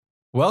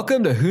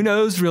Welcome to Who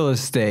Knows Real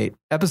Estate,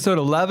 episode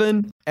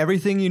 11,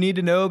 everything you need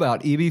to know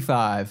about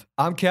EB-5.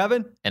 I'm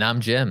Kevin. And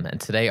I'm Jim. And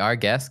today our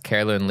guest,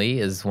 Carolyn Lee,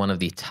 is one of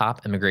the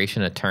top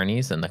immigration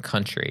attorneys in the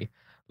country.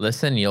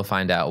 Listen, you'll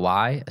find out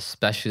why,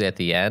 especially at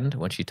the end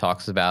when she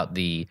talks about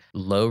the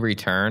low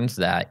returns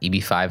that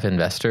EB-5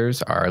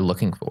 investors are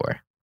looking for.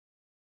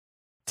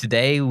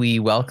 Today, we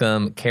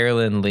welcome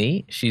Carolyn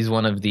Lee. She's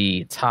one of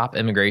the top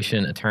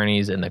immigration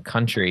attorneys in the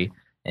country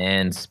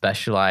and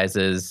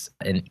specializes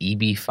in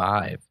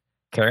EB-5.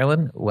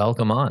 Carolyn,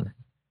 welcome on.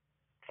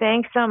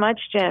 Thanks so much,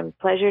 Jim.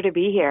 Pleasure to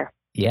be here.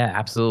 Yeah,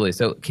 absolutely.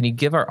 So can you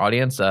give our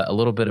audience a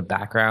little bit of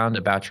background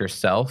about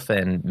yourself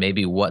and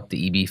maybe what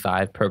the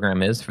EB-5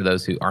 program is for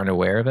those who aren't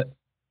aware of it?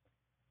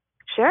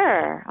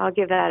 Sure. I'll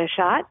give that a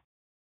shot.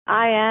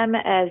 I am,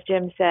 as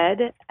Jim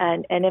said,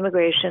 an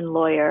immigration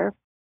lawyer,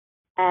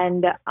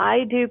 and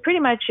I do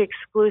pretty much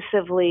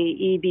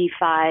exclusively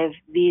EB-5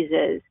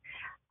 visas,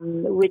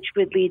 which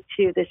would lead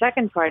to the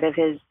second part of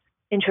his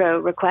intro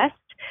request.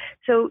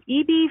 So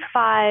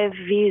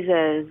EB-5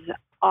 visas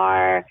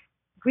are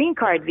green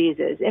card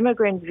visas,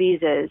 immigrant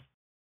visas,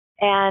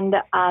 and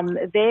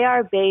they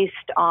are based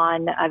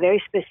on a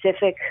very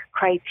specific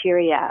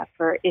criteria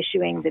for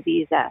issuing the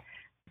visa.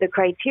 The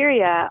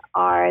criteria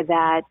are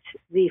that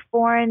the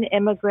foreign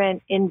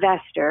immigrant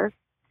investor,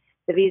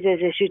 the visa is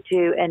issued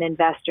to an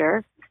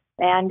investor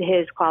and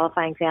his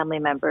qualifying family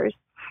members.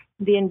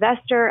 The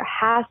investor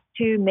has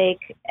to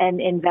make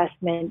an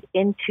investment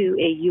into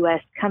a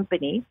U.S.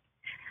 company.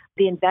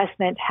 The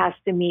investment has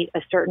to meet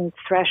a certain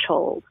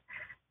threshold.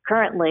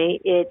 Currently,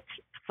 it's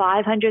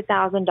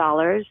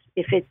 $500,000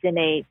 if it's in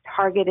a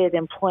targeted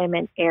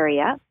employment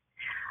area,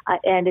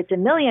 and it's $1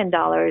 million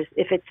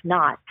if it's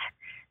not.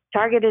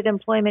 Targeted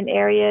employment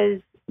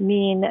areas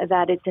mean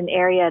that it's an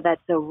area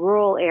that's a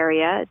rural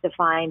area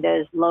defined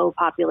as low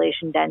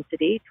population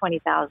density,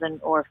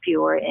 20,000 or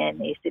fewer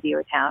in a city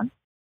or town.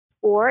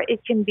 Or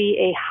it can be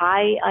a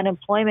high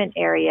unemployment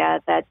area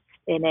that's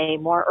in a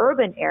more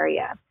urban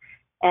area.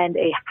 And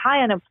a high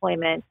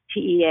unemployment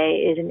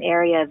TEA is an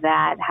area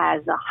that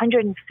has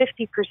 150%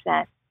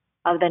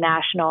 of the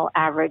national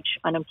average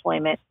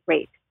unemployment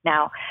rate.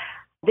 Now,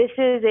 this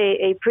is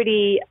a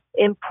pretty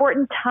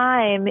important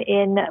time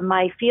in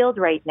my field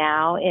right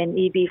now in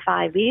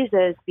EB-5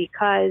 visas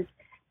because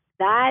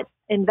that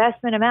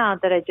investment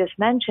amount that I just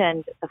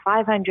mentioned, the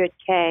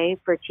 $500K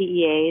for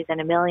TEAs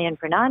and $1 million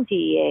for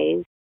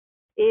non-TEAs,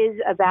 is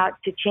about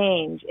to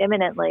change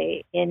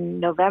imminently in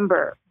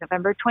November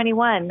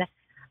 21.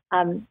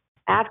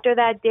 After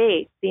that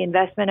date, the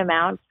investment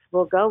amounts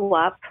will go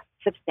up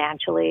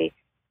substantially,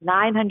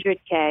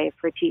 $900K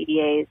for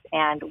TEAs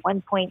and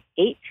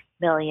 $1.8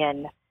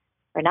 million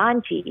for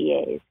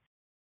non-TEAs.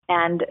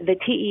 And the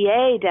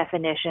TEA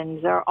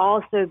definitions are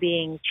also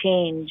being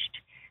changed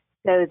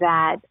so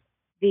that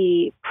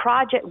the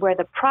project, where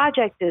the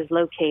project is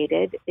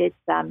located, it's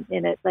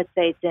let's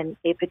say it's in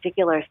a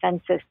particular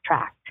census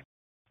tract.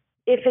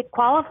 If it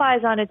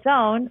qualifies on its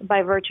own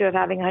by virtue of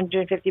having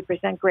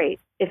 150%, great.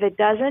 If it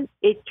doesn't,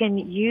 it can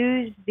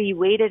use the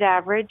weighted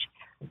average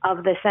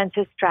of the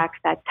census tracts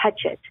that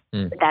touch it.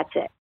 But that's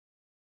it.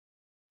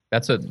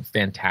 That's a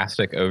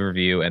fantastic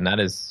overview, and that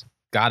has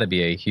got to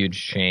be a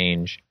huge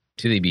change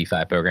to the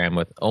EB-5 program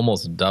with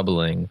almost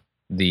doubling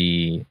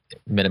the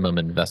minimum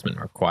investment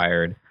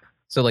required.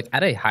 So like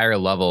at a higher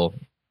level,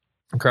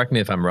 correct me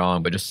if I'm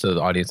wrong, but just so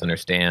the audience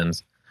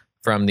understands,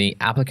 from the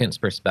applicant's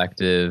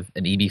perspective,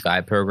 an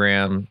EB-5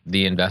 program,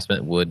 the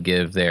investment would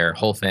give their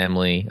whole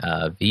family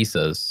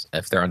visas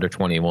if they're under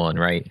 21,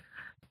 right?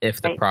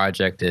 If the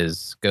project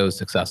goes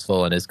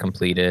successful and is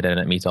completed and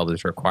it meets all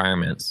those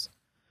requirements.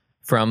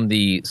 From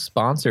the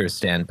sponsor's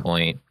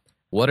standpoint,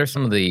 what are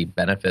some of the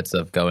benefits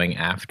of going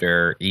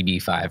after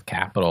EB-5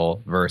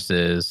 capital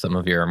versus some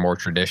of your more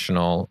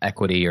traditional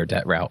equity or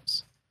debt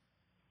routes?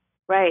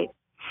 Right.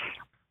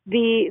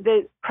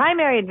 The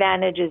primary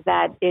advantage is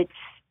that it's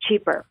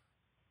cheaper.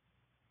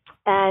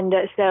 And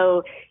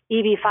so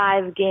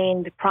EB-5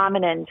 gained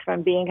prominence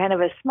from being kind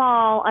of a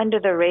small,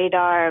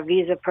 under-the-radar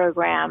visa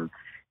program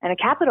and a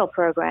capital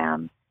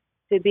program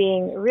to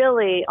being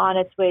really on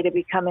its way to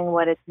becoming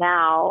what it's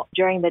now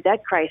during the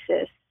debt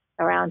crisis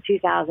around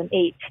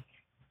 2008,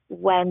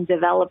 when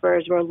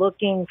developers were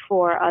looking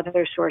for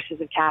other sources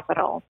of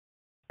capital.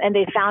 And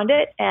they found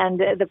it, and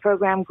the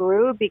program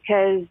grew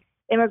because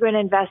immigrant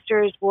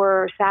investors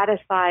were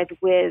satisfied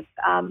with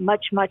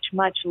much, much,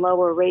 much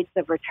lower rates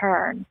of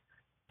return.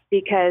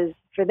 Because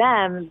for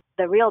them,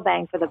 the real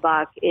bang for the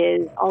buck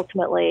is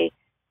ultimately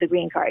the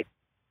green card.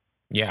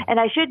 Yeah. And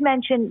I should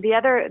mention the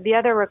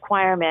other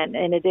requirement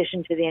in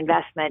addition to the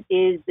investment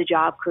is the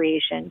job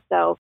creation.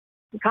 So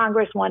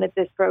Congress wanted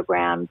this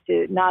program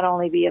to not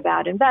only be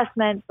about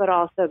investment, but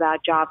also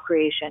about job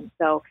creation.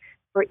 So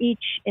for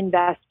each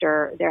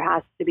investor, there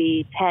has to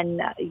be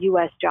 10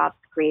 U.S. jobs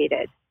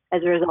created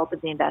as a result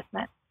of the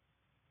investment.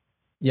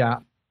 Yeah,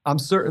 I'm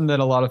certain that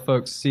a lot of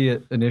folks see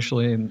it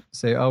initially and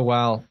say, oh,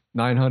 wow,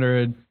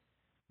 900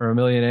 or $1.8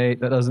 million,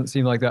 that doesn't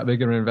seem like that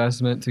big of an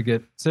investment to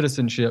get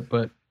citizenship.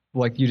 But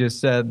like you just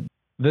said,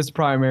 this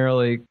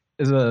primarily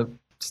is a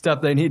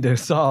step they need to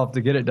solve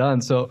to get it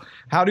done. So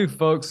how do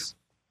folks,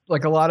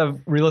 like a lot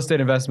of real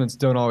estate investments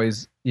don't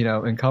always,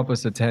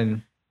 encompass a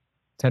 10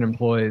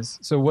 employees.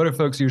 So what do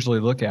folks usually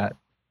look at?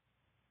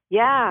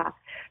 Yeah,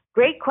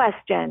 great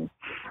question.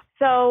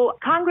 So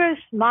Congress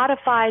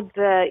modified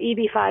the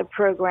EB-5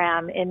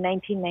 program in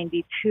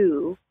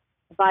 1992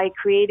 by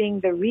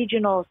creating the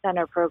Regional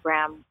Center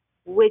Program,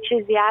 which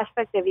is the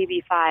aspect of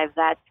EB-5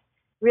 that's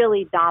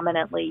really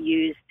dominantly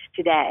used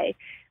today.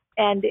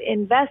 And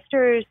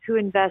investors who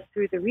invest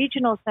through the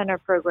Regional Center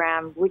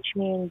Program, which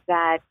means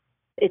that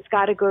it's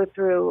got to go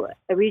through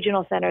a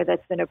regional center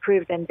that's been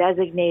approved and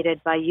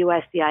designated by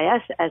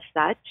USCIS as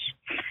such,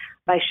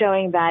 by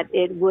showing that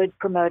it would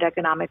promote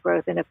economic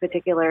growth in a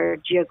particular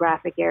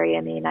geographic area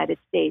in the United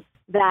States,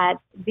 that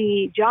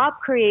the job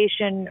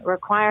creation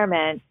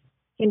requirement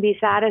can be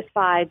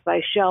satisfied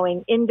by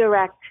showing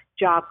indirect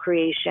job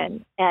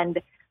creation.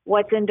 And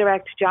what's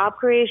indirect job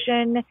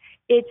creation?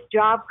 It's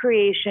job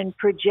creation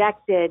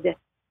projected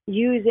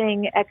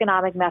using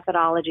economic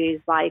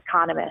methodologies by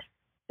economists.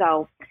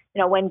 So,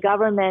 when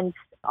governments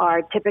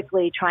are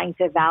typically trying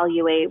to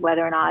evaluate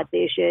whether or not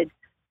they should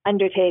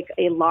undertake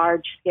a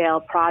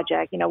large-scale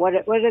project, what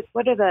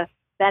are the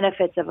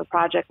benefits of a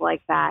project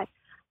like that?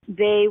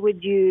 They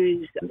would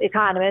use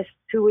economists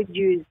who would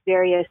use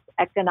various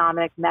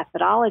economic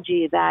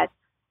methodology that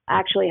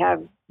actually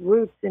have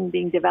roots in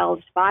being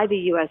developed by the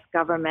U.S.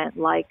 government,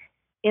 like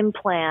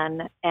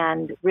IMPLAN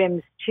and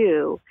RIMS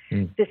 2,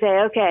 to say,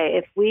 okay,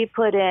 if we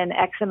put in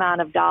X amount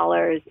of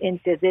dollars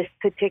into this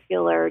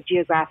particular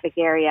geographic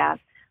area,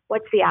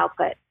 what's the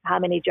output? How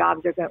many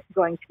jobs are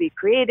going to be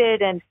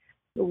created? And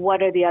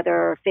what are the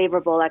other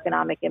favorable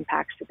economic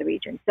impacts to the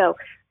region? So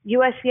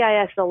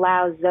USCIS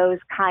allows those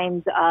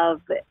kinds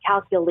of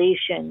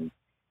calculations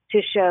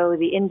to show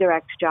the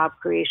indirect job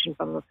creation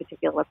from a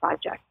particular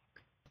project.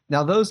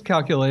 Now, those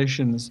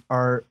calculations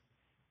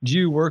do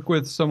you work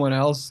with someone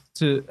else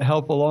to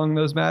help along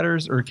those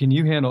matters, or can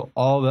you handle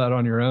all that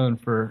on your own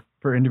for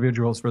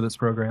individuals for this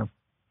program?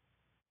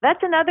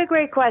 That's another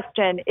great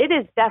question. It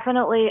is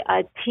definitely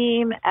a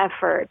team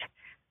effort,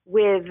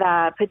 with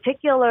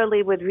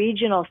particularly with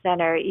regional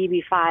center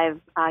EB-5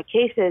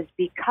 cases,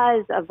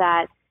 because of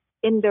that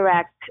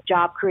indirect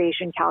job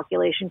creation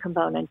calculation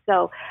component.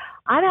 So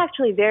I'm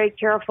actually very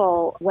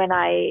careful when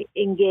I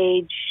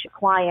engage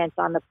clients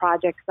on the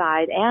project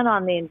side and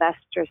on the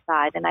investor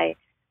side. And I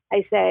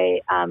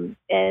say, and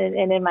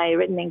in my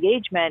written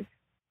engagement,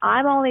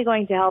 I'm only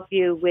going to help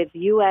you with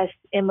U.S.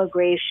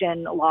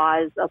 immigration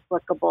laws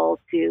applicable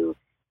to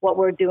what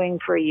we're doing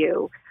for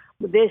you.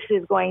 This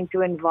is going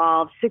to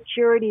involve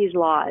securities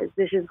laws.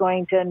 This is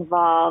going to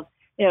involve,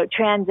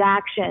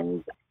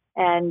 transactions.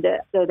 And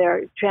so there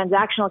are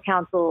transactional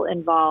counsel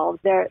involved.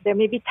 There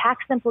may be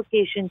tax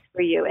implications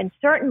for you. And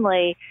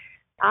certainly,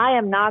 I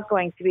am not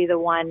going to be the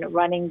one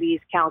running these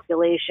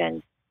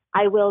calculations.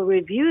 I will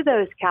review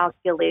those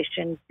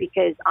calculations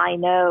because I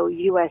know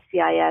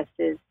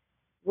USCIS's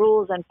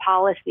rules and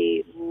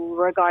policy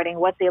regarding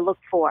what they look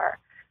for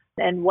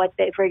and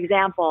for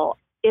example,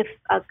 if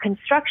a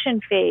construction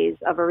phase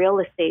of a real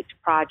estate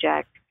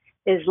project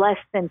is less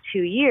than 2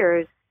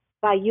 years,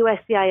 by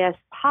USCIS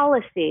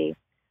policy,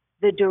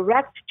 the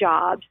direct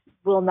jobs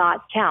will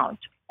not count.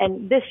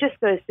 And this just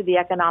goes to the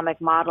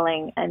economic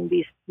modeling, and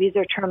these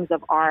are terms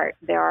of art.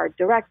 There are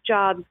direct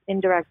jobs,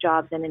 indirect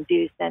jobs, and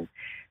induced. And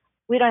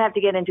we don't have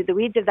to get into the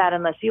weeds of that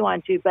unless you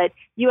want to, but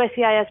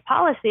USCIS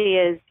policy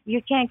is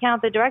you can't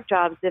count the direct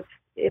jobs if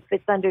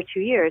it's under 2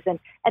 years. And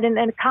an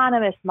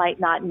economist might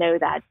not know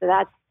that. So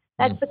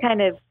that's the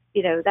kind of,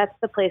 that's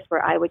the place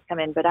where I would come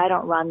in, but I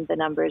don't run the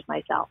numbers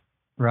myself.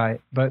 Right.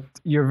 But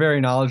you're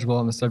very knowledgeable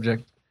on the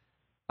subject,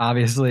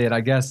 obviously. And I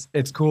guess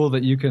it's cool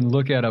that you can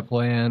look at a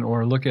plan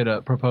or look at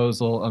a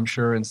proposal, I'm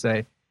sure, and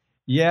say,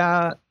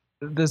 yeah,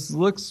 this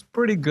looks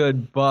pretty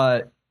good,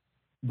 but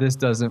this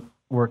doesn't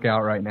work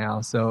out right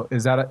now. So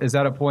is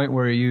that a point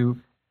where you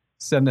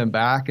send them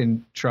back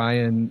and try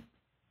and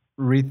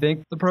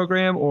rethink the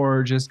program,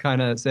 or just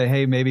kind of say,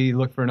 hey, maybe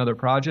look for another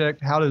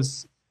project? How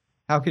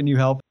can you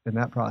help in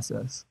that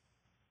process?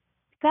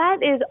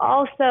 That is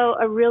also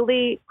a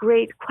really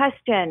great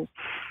question.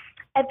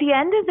 At the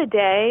end of the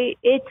day,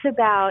 it's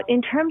about,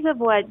 in terms of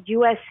what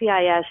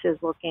USCIS is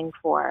looking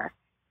for,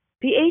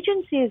 the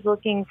agency is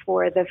looking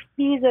for the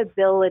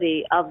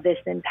feasibility of this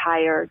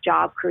entire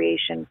job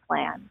creation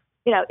plan.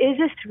 Is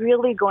this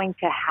really going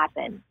to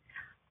happen?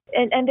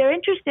 And they're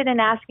interested in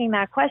asking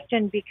that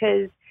question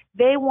because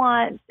they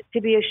want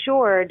to be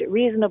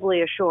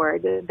reasonably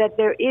assured, that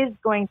there is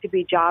going to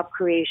be job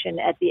creation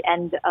at the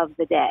end of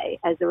the day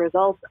as a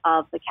result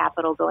of the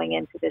capital going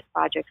into this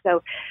project.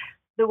 So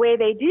the way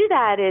they do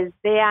that is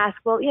they ask,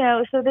 well,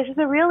 so this is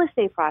a real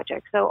estate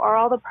project. So are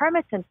all the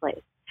permits in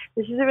place?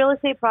 This is a real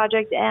estate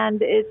project,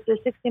 and it's a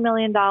 $60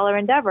 million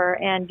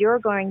endeavor, and you're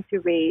going to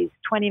raise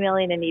 $20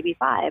 million in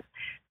EB-5.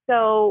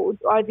 So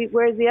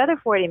where's the other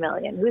 $40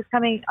 million? Who's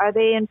coming? Are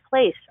they in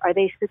place? Are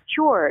they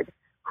secured?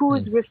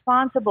 Who's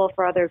responsible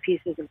for other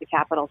pieces of the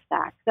capital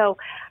stack? So,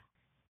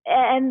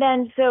 as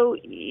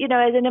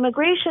an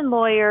immigration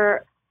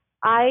lawyer,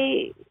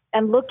 I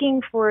and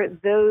looking for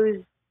those,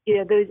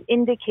 those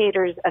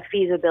indicators of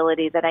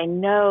feasibility that I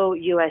know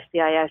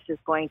USCIS is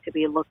going to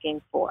be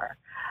looking for.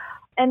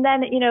 And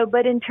then,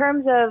 but in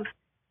terms of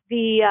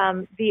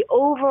the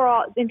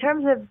overall, in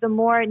terms of the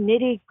more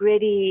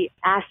nitty-gritty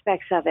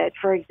aspects of it,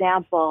 for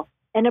example,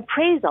 an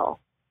appraisal.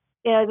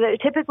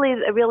 Typically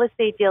a real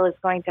estate deal is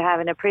going to have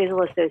an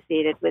appraisal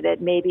associated with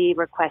it, maybe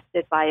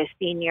requested by a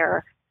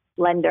senior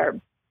lender.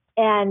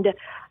 And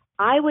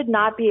I would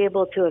not be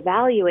able to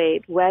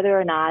evaluate whether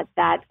or not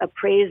that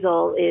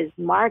appraisal is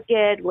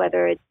market,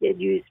 whether it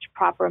used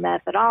proper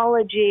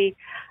methodology.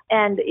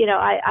 And,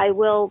 I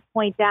will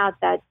point out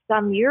that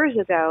some years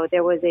ago,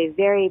 there was a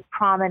very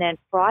prominent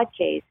fraud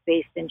case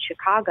based in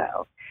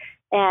Chicago.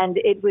 And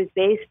it was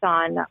based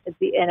on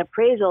an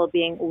appraisal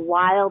being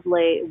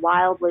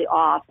wildly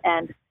off.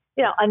 And,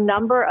 a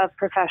number of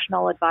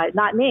professional advisors,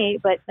 not me,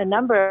 but a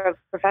number of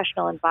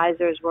professional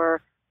advisors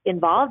were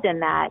involved in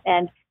that.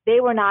 And they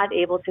were not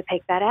able to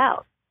pick that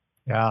out.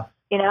 Yeah.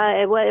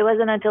 It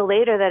wasn't until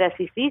later that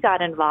SEC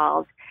got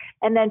involved.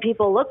 And then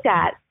people looked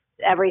at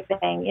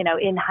everything,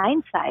 in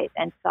hindsight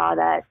and saw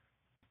that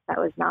that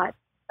was not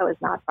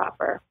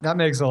proper. That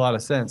makes a lot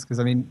of sense because,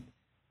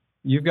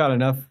 you've got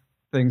enough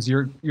things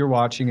you're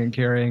watching and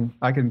carrying.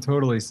 I can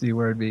totally see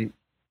where it'd be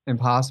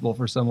impossible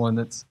for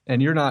someone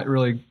and you're not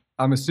really,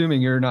 I'm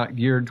assuming you're not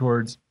geared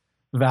towards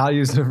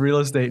values of real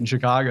estate in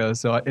Chicago.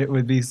 So it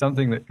would be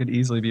something that could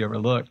easily be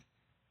overlooked.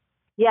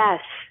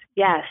 Yes,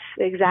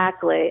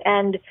 exactly.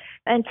 And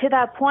to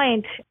that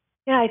point,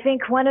 I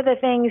think one of the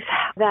things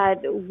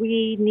that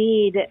we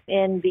need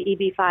in the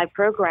EB-5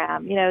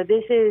 program,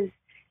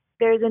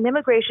 there's an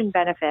immigration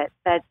benefit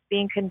that's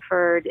being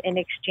conferred in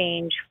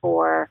exchange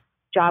for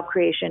job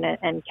creation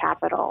and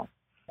capital.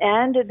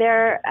 And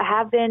there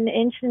have been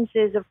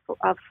instances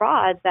of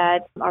fraud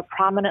that are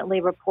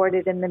prominently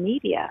reported in the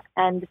media.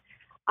 And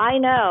I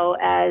know,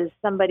 as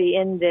somebody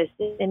in this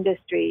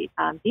industry,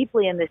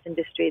 deeply in this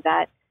industry,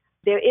 that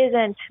there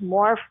isn't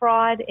more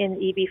fraud in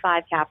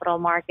EB-5 capital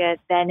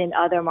market than in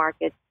other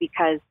markets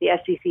because the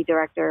SEC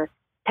director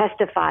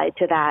testified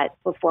to that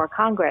before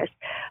Congress.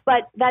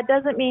 But that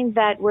doesn't mean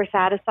that we're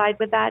satisfied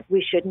with that.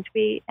 We shouldn't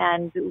be.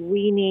 And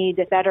we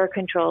need better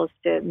controls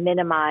to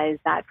minimize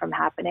that from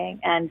happening.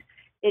 And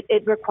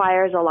it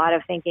requires a lot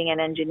of thinking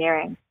and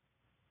engineering.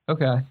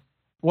 Okay.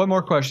 One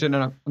more question,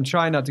 and I'm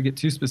trying not to get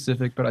too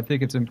specific, but I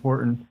think it's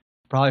important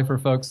probably for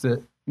folks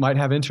that might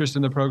have interest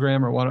in the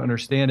program or want to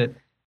understand it.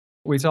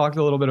 We talked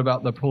a little bit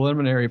about the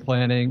preliminary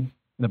planning,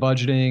 the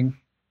budgeting,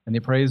 and the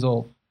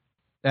appraisal.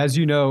 As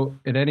you know,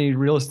 in any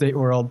real estate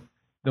world,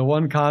 the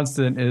one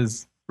constant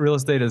is real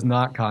estate is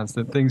not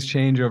constant. Things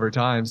change over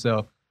time.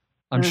 So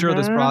I'm sure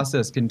this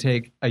process can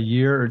take a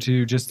year or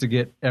two just to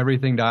get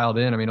everything dialed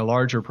in. A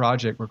larger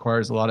project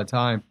requires a lot of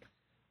time.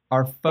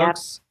 Are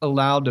folks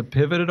allowed to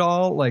pivot at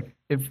all?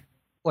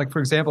 For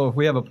example, if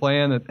we have a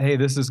plan that, hey,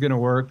 this is going to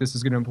work, this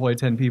is going to employ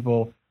 10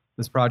 people,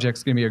 this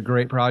project's going to be a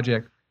great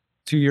project.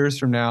 2 years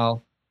from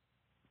now,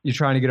 you're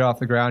trying to get it off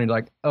the ground. You're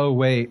like, oh,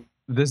 wait,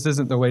 this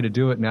isn't the way to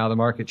do it now. The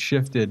market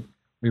shifted.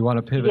 We want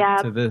to pivot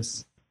to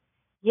this.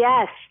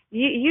 Yes,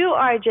 you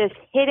are just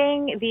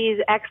hitting these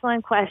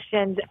excellent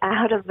questions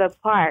out of the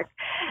park.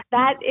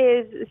 That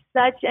is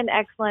such an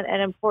excellent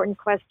and important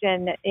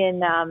question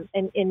in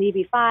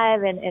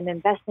EB-5 and in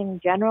investing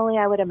generally,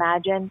 I would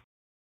imagine.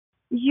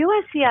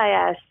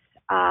 USCIS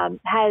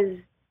has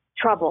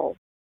trouble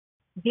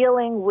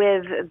dealing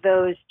with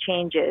those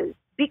changes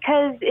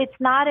because it's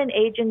not an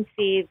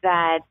agency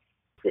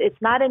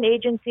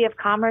of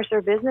commerce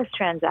or business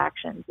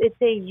transactions. It's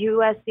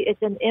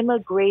it's an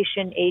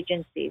immigration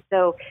agency.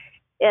 So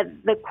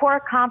the core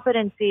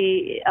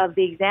competency of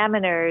the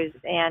examiners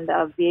and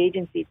of the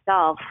agency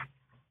itself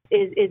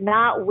is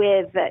not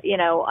with,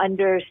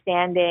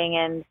 understanding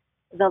and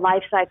the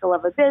life cycle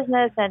of a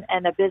business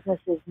and a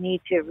business's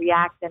need to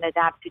react and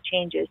adapt to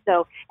changes.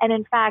 So, and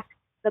in fact,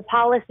 the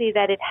policy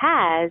that it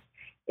has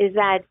is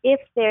that if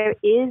there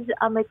is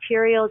a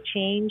material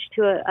change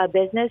to a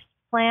business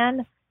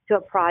plan, to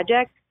a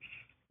project,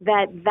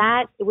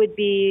 that would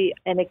be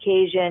an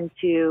occasion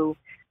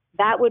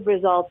that would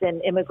result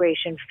in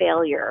immigration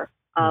failure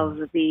of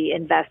the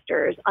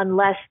investors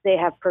unless they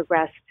have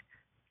progressed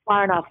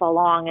far enough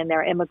along in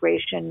their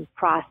immigration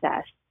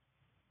process.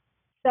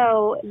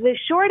 So the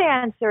short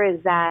answer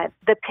is that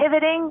the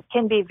pivoting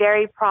can be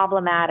very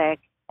problematic,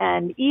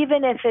 and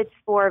even if it's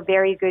for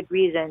very good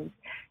reasons.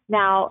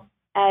 Now,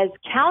 as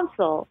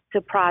counsel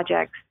to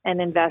projects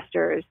and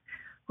investors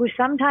who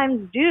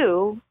sometimes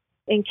do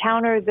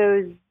encounter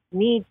those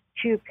needs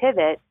to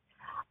pivot,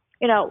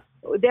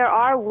 there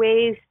are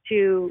ways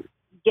to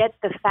get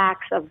the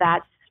facts of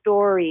that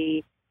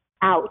story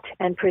out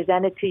and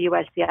present it to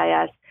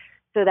USCIS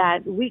so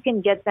that we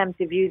can get them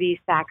to view these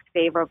facts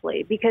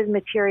favorably, because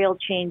material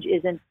change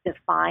isn't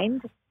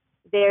defined.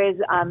 There is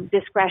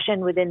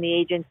discretion within the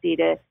agency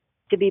to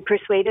be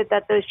persuaded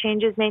that those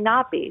changes may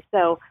not be.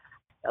 So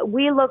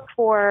we look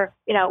for,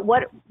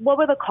 what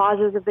were the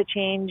causes of the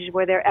change?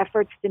 Were there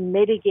efforts to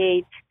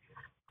mitigate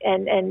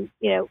and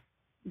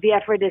the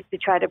effort is to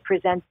try to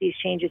present these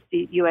changes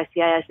to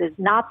USCIS as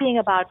not being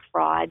about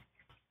fraud,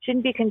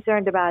 shouldn't be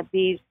concerned about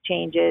these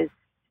changes,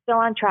 still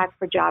on track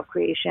for job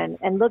creation,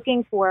 and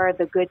looking for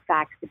the good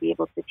facts to be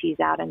able to tease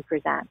out and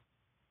present.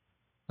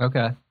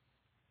 Okay.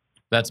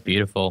 That's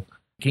beautiful.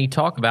 Can you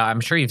talk about,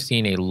 I'm sure you've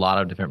seen a lot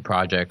of different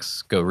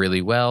projects go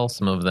really well.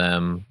 Some of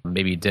them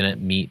maybe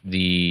didn't meet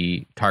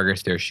the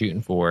targets they're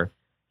shooting for. Can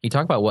you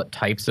talk about what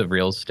types of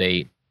real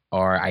estate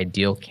are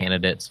ideal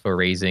candidates for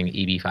raising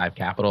EB5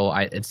 capital?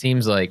 It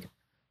seems like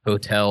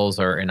hotels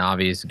are an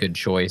obvious good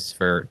choice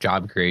for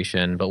job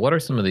creation, but what are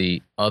some of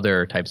the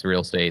other types of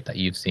real estate that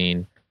you've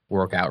seen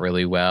work out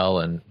really well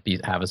and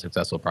have a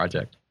successful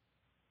project?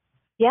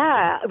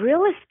 Yeah,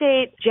 real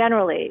estate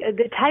generally,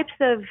 the types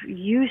of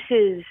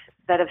uses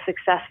that have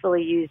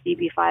successfully used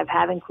EB5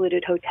 have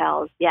included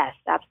hotels, yes,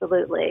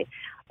 absolutely,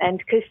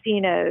 and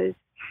casinos.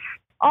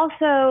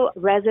 Also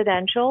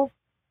residential,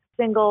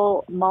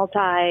 single,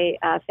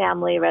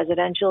 multi-family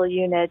residential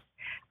units,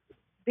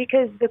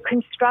 because the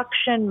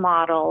construction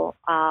model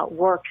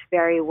works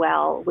very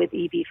well with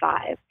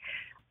EB5.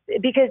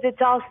 Because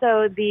it's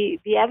also, the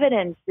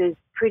evidence is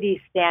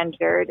pretty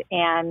standard,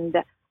 and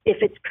if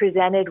it's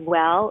presented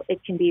well,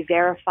 it can be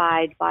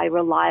verified by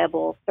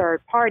reliable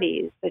third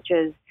parties, such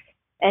as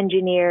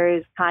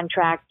engineers,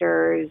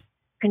 contractors,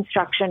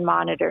 construction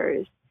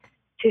monitors,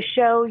 to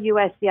show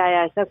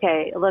USCIS,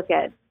 okay, look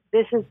at,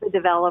 this is the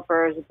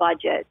developer's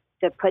budget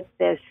to put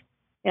this,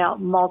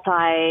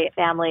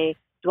 multi-family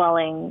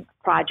dwelling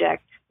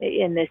project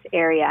in this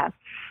area.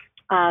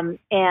 And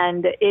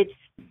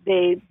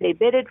they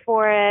bidded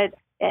for it,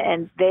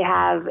 and they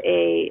have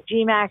a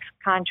GMAX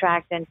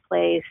contract in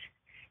place,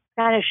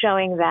 kind of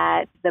showing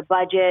that the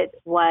budget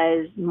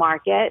was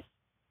market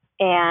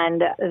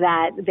and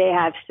that they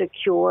have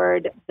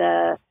secured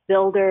the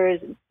builders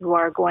who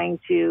are going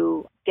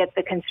to get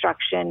the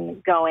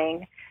construction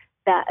going.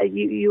 That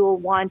you will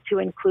want to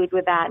include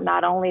with that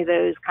not only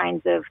those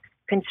kinds of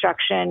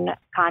construction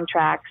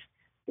contracts,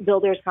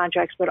 builders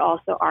contracts, but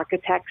also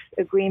architects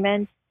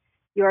agreements.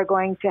 You are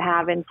going to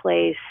have in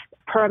place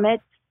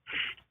permits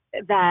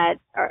that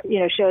are,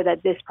 show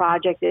that this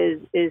project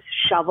is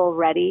shovel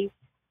ready.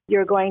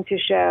 You're going to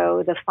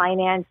show the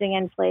financing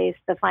in place.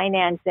 The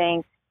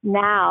financing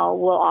now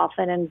will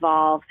often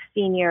involve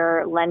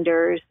senior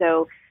lenders,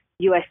 so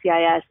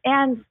USCIS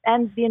and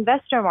the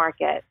investor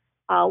market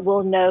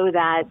will know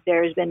that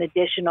there's been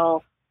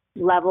additional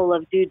level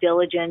of due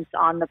diligence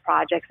on the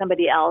project.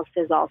 Somebody else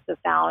has also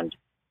found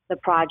the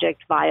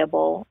project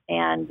viable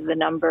and the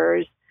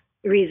numbers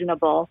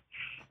reasonable.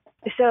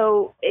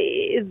 So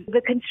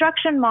the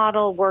construction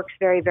model works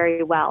very,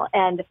 very well.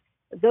 And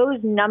those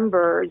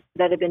numbers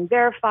that have been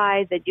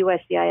verified, that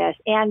USCIS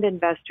and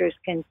investors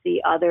can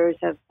see, others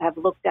have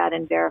looked at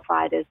and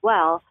verified as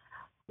well,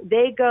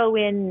 they go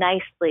in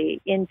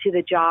nicely into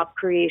the job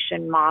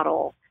creation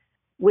model,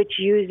 which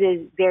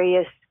uses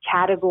various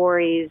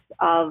categories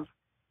of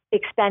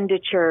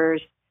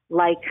expenditures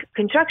like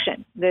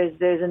construction. There's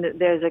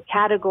a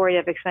category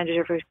of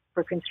expenditure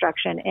for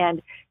construction,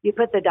 and you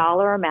put the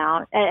dollar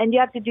amount, and you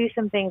have to do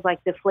some things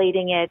like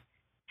deflating it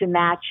to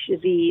match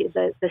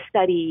the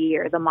study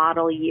year, the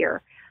model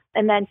year.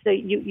 And then so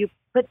you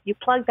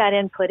plug that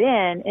input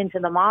into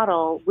the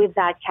model with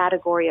that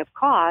category of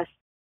cost,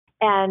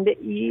 and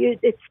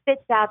it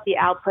spits out the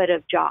output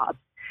of jobs.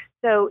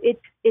 So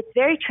it's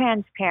very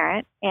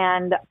transparent,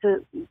 and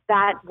so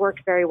that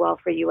works very well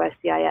for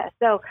USCIS.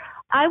 So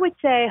I would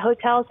say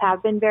hotels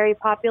have been very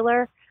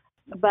popular,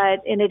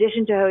 but in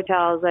addition to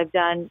hotels, I've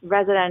done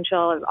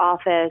residential,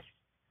 office,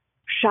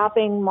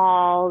 shopping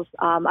malls.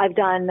 I've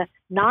done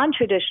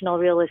non-traditional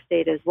real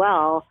estate as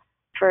well.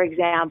 For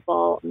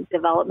example,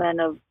 development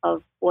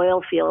of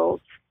oil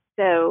fields.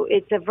 So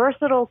it's a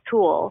versatile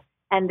tool.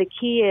 And the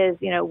key is,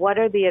 what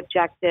are the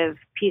objective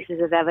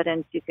pieces of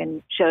evidence you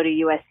can show to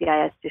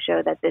USCIS to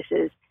show that this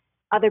is,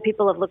 other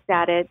people have looked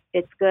at it,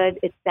 it's good,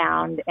 it's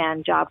sound,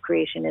 and job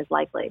creation is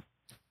likely.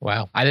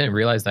 Wow. I didn't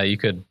realize that you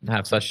could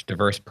have such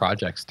diverse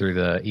projects through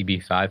the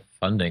EB5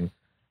 funding.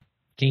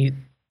 Can you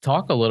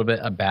talk a little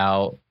bit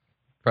about,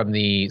 from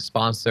the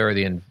sponsor,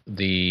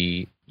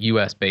 the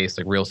US-based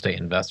like real estate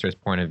investors'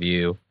 point of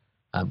view,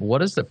 what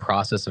does the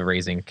process of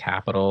raising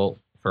capital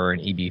for an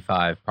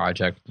EB5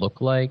 project look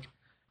like?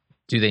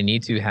 Do they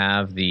need to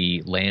have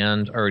the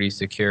land already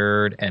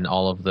secured and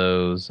all of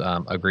those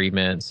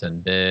agreements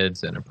and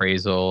bids and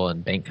appraisal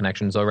and bank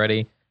connections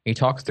already? Can you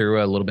talk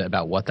through a little bit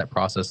about what that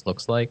process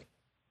looks like?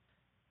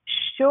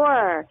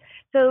 Sure.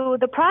 So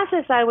the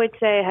process, I would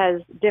say,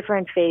 has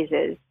different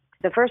phases.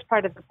 The first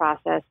part of the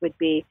process would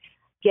be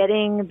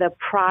getting the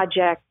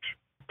project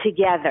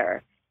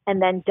together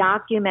and then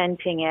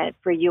documenting it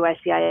for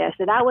USCIS.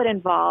 So that would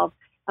involve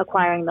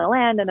acquiring the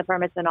land and the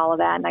permits and all of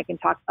that. And I can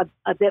talk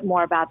a bit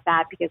more about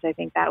that because I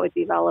think that would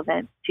be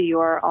relevant to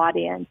your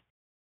audience.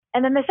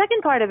 And then the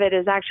second part of it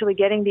is actually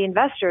getting the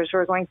investors who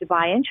are going to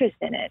buy interest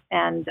in it,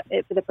 and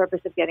for the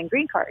purpose of getting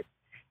green cards.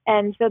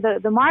 And so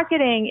the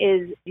marketing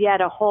is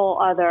yet a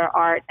whole other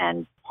art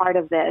and part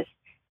of this.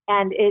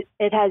 And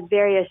it has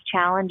various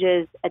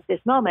challenges at this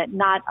moment,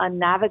 not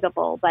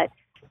unnavigable, but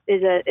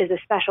a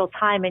special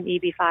time in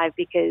EB5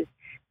 because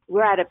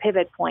we're at a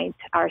pivot point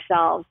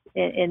ourselves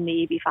in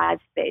the EB5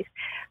 space.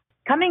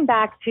 Coming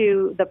back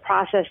to the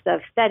process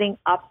of setting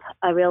up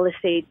a real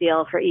estate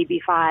deal for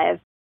EB5,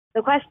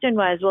 the question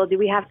was, well, do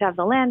we have to have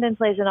the land in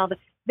place and all that?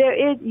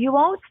 You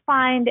won't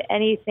find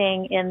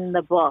anything in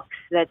the books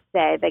that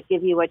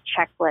give you a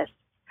checklist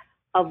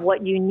of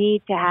what you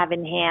need to have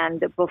in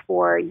hand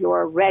before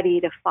you're ready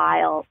to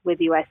file with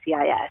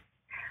USCIS.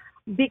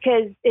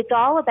 Because it's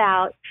all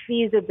about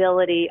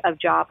feasibility of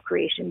job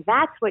creation.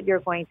 That's what you're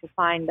going to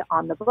find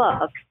on the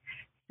books.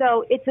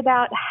 So it's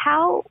about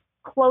how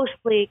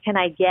closely can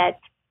I get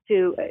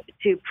to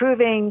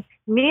proving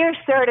mere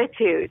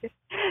certitude.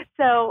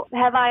 So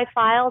have I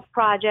filed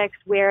projects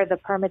where the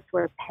permits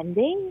were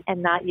pending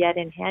and not yet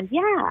in hand?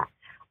 Yeah,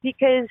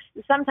 because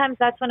sometimes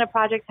that's when a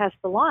project has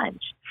to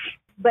launch.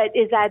 But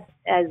is that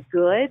as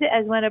good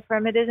as when a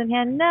permit is in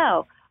hand?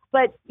 No.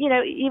 But,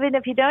 even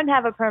if you don't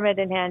have a permit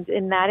in hand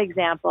in that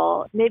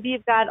example, maybe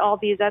you've got all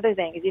these other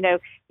things.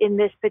 In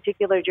this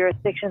particular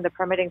jurisdiction, the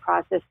permitting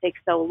process takes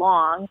so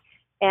long.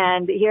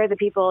 And here are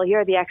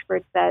the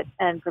experts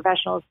and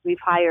professionals we've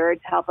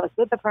hired to help us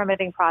with the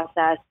permitting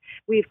process.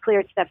 We've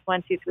cleared steps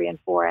 1, 2, 3, and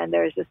 4, and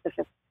there's just a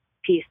fifth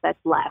piece that's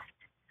left.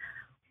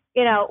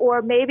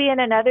 Or maybe in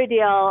another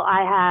deal,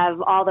 I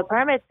have all the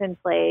permits in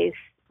place,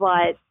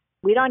 but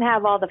we don't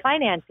have all the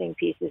financing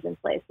pieces in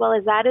place. Well,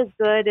 is that as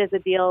good as a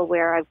deal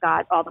where I've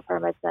got all the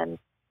permits and,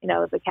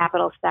 the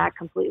capital stack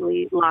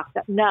completely locked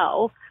up?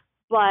 No.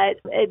 But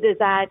is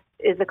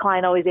the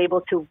client always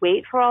able to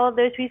wait for all of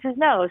those pieces?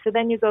 No. So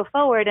then you go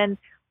forward, and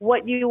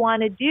what you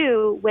want to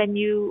do when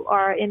you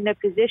are in a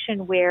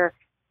position where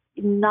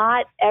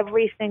not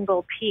every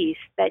single piece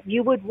that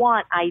you would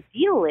want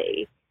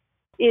ideally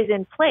is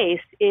in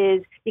place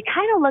is you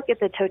kind of look at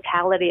the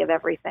totality of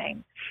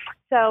everything.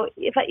 So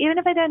even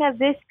if I don't have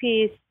this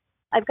piece,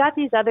 I've got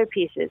these other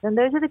pieces, and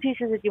those are the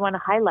pieces that you want to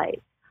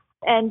highlight.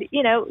 And,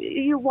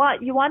 you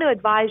want to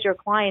advise your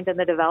client and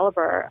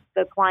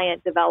the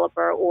client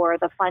developer or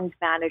the fund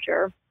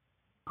manager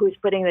who's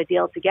putting the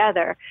deal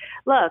together.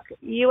 Look,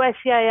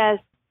 USCIS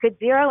could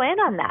zero in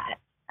on that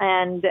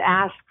and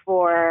ask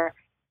for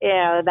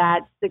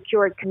that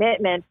secured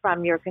commitment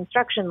from your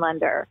construction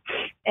lender.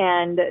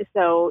 And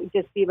so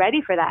just be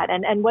ready for that.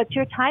 And what's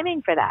your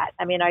timing for that?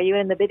 I mean, are you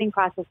in the bidding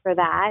process for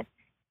that?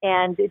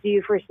 And do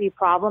you foresee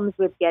problems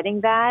with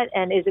getting that?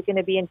 And is it going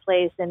to be in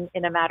place in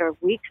a matter of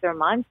weeks or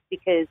months?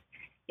 Because,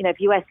 if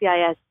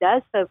USCIS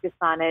does focus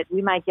on it,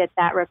 we might get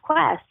that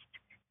request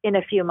in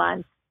a few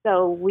months.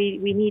 So we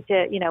need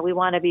to, we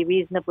want to be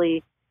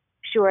reasonably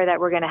sure that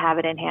we're going to have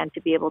it in hand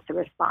to be able to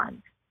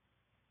respond.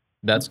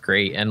 That's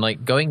great. And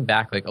going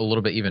back a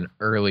little bit even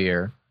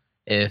earlier,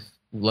 if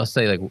let's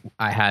say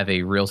I have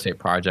a real estate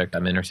project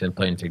I'm interested in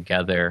putting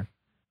together,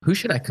 who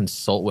should I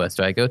consult with?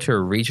 Do I go to a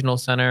regional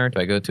center?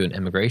 Do I go to an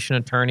immigration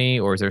attorney?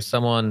 Or is there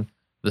someone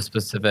with a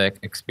specific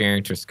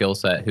experience or skill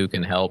set who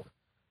can help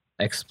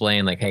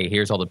explain hey,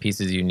 here's all the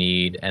pieces you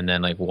need, and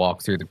then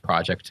walk through the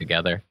project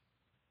together?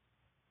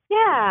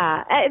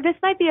 Yeah, this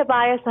might be a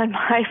bias on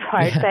my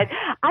part, but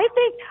I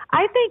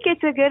think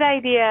it's a good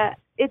idea.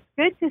 It's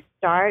good to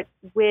start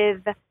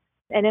with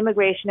an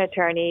immigration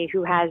attorney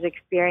who has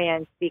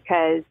experience,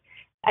 because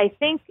I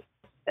think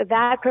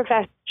that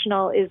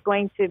professional is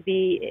going to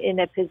be in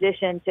a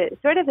position to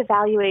sort of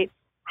evaluate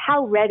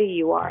how ready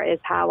you are, is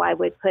how I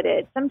would put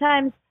it.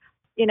 Sometimes,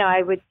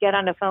 I would get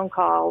on a phone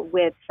call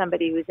with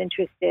somebody who's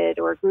interested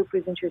or a group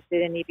who's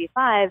interested in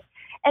EB5,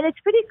 and it's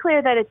pretty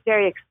clear that it's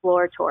very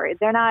exploratory.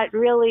 They're not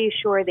really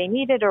sure they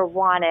need it or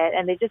want it,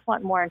 and they just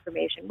want more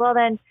information. Well,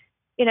 then,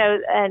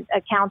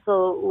 a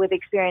counsel with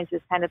experience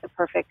is kind of the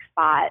perfect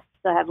spot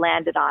to have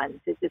landed on,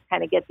 to just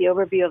kind of get the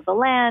overview of the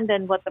land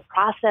and what the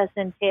process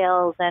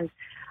entails and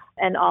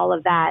all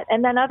of that.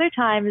 And then other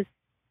times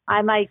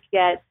I might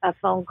get a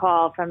phone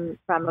call from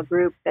a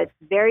group that's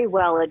very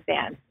well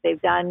advanced.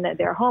 They've done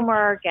their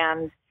homework,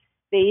 and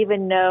they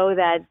even know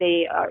that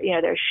they are,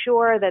 they're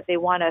sure that they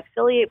want to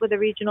affiliate with a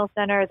regional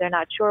center. They're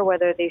not sure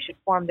whether they should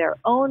form their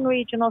own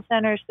regional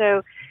center.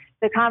 So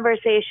the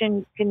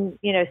conversation can,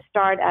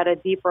 start at a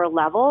deeper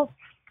level,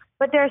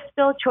 but there are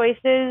still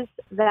choices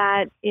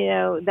that,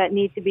 that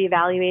need to be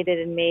evaluated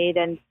and made.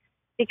 And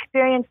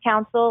experienced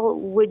counsel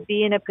would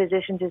be in a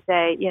position to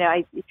say,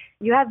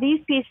 you have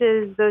these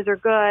pieces, those are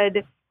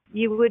good.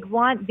 You would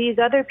want these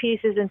other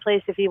pieces in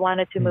place if you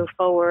wanted to move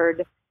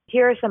forward.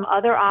 Here are some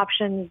other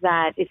options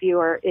that if you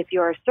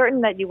are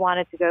certain that you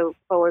wanted to go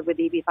forward with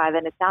EB5,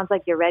 and it sounds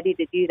like you're ready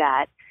to do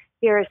that,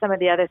 here are some of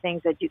the other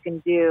things that you can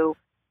do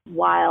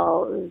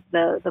while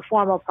the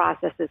formal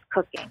process is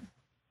cooking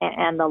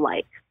and the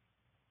like.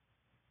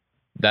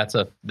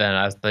 Then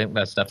I think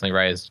that's definitely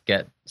right, is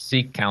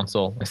seek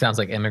counsel. It sounds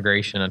like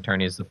immigration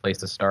attorney is the place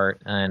to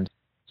start. And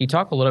you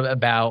talk a little bit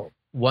about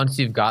once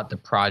you've got the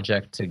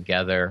project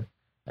together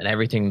and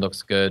everything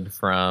looks good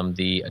from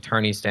the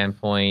attorney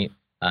standpoint,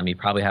 you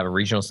probably have a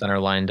regional center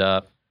lined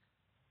up.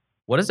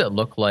 What does it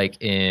look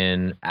like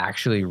in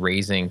actually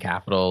raising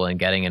capital and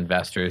getting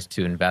investors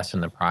to invest in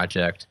the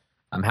project?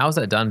 How is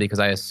that done? Because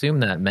I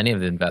assume that many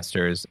of the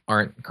investors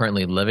aren't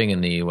currently living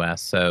in the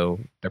US, so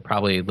they're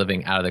probably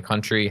living out of the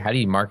country. How do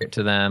you market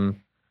to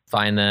them,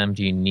 find them?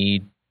 Do you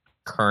need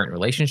current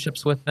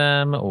relationships with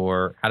them,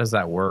 or how does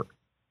that work?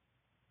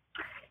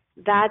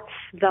 That's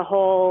the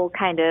whole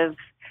kind of,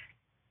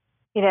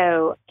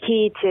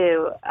 key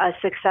to a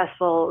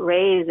successful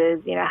raise is,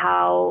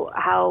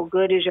 how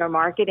good is your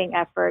marketing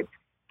effort?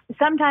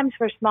 Sometimes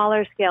for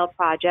smaller scale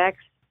projects,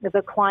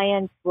 the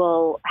clients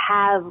will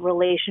have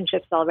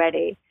relationships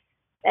already.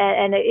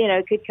 And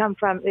it could come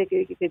from, it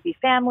could be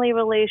family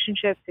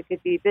relationships, it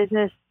could be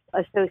business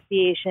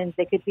associations,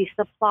 it could be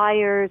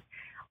suppliers.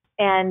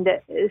 And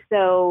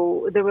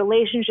so the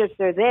relationships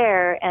are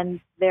there and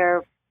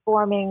they're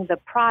forming the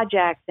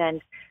project.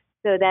 And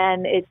so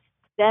then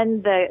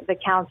the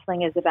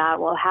counseling is about,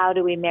 well, how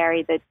do we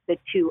marry the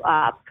two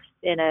up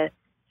in a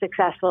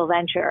successful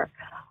venture?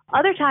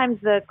 Other times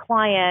the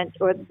client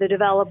or the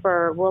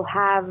developer will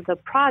have the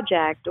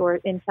project or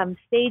in some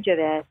stage of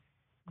it,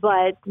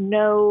 but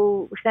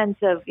no sense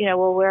of,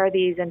 where are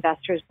these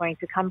investors going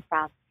to come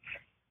from?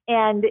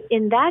 And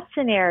in that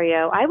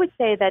scenario, I would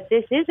say that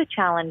this is a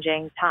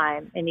challenging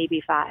time in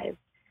EB5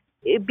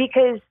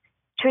 because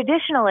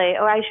traditionally,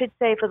 or I should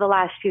say for the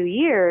last few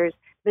years,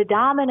 the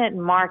dominant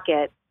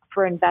market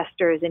for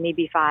investors in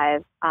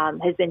EB5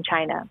 has been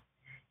China.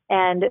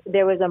 And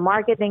there was a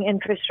marketing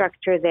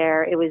infrastructure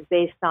there. It was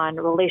based on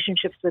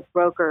relationships with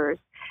brokers.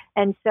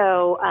 And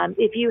so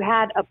if you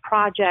had a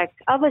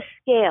project of a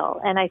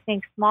scale, and I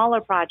think smaller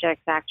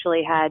projects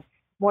actually had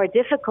more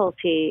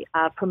difficulty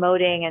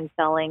promoting and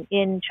selling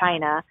in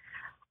China,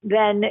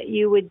 then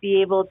you would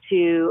be able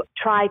to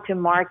try to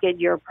market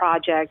your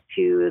project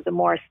to the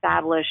more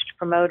established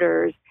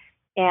promoters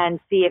and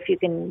see if you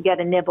can get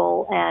a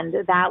nibble.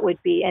 And that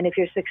would be, and if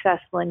you're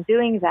successful in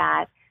doing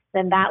that,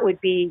 then that would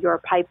be your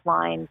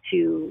pipeline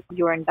to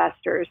your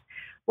investors.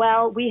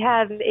 Well, we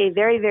have a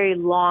very, very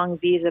long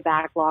visa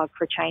backlog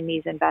for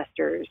Chinese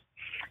investors.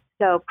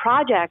 So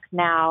projects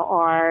now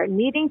are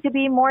needing to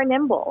be more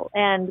nimble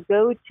and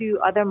go to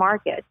other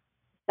markets,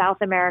 South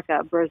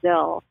America,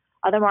 Brazil,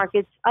 other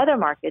markets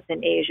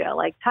in Asia,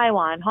 like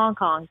Taiwan, Hong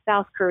Kong,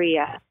 South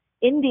Korea,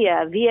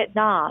 India,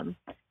 Vietnam,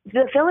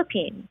 the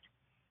Philippines.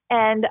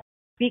 And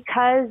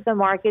because the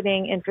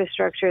marketing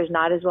infrastructure is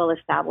not as well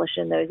established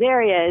in those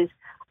areas,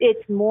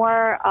 it's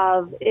more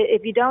of,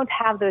 if you don't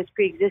have those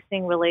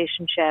pre-existing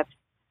relationships,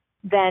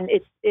 then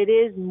it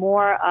is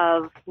more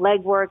of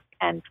legwork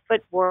and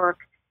footwork,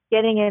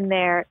 getting in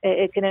there.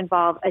 It can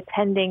involve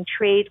attending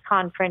trade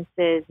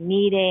conferences,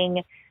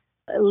 meeting,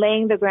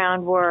 laying the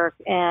groundwork,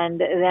 and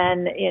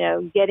then,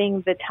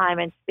 getting the time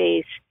and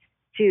space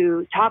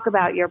to talk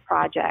about your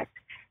project,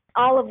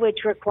 all of which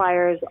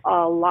requires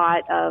a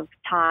lot of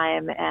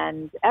time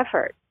and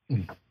effort.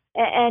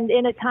 And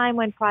in a time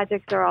when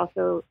projects are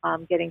also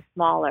getting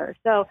smaller.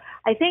 So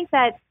I think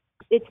that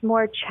it's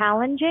more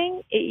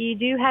challenging. You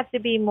do have to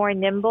be more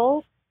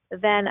nimble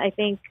than I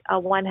think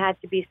one had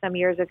to be some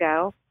years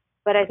ago.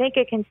 But I think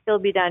it can still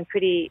be done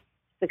pretty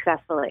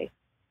successfully.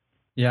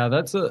 Yeah,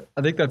 that's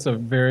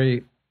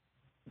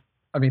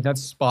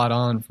spot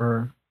on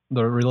for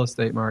the real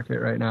estate market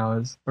right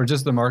now, or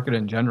just the market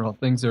in general.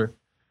 Things are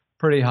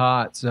pretty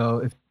hot.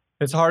 So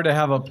it's hard to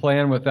have a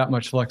plan with that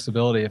much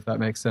flexibility, if that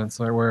makes sense,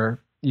 like where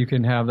you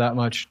can have that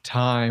much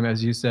time,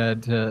 as you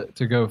said,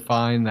 to go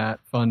find that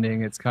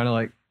funding. It's kind of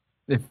like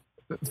if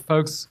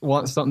folks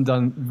want something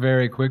done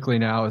very quickly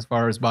now as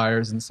far as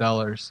buyers and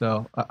sellers.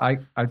 So I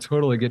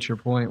totally get your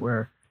point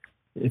where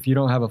if you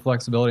don't have a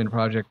flexibility in a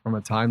project from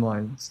a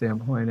timeline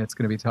standpoint, it's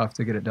going to be tough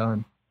to get it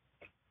done.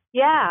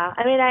 Yeah.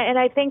 I mean,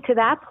 I think to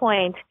that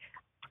point,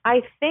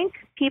 I think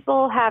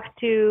people have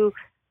to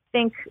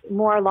think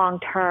more long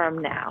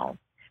term now.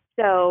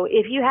 So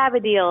if you have a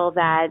deal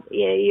that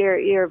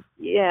you're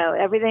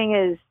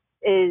everything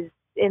is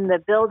in the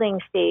building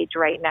stage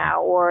right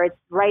now, or it's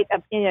right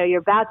up, you're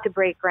about to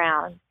break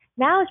ground,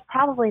 now is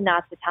probably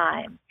not the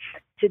time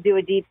to do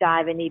a deep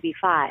dive in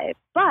EB5.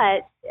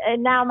 But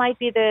now might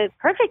be the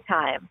perfect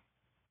time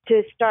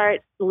to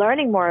start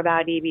learning more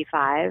about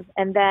EB5,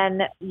 and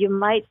then you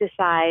might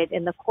decide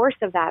in the course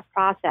of that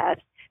process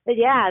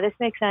that this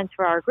makes sense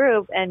for our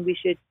group, and we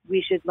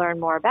should learn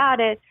more about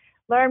it.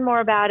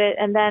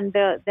 And then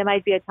there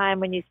might be a time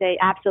when you say,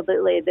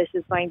 absolutely, this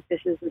is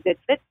a good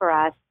fit for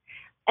us.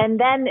 And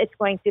then it's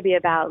going to be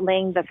about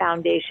laying the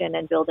foundation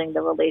and building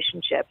the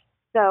relationships.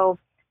 So,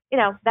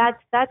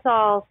 that's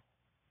all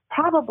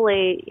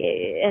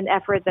probably an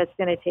effort that's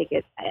going to take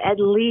it at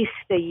least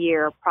a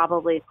year,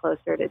 probably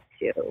closer to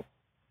 2.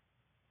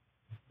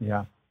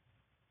 Yeah.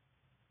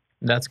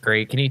 That's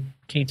great. Can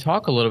you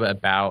talk a little bit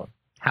about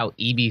how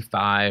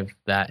EB5,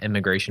 that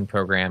immigration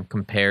program,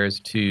 compares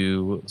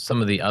to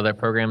some of the other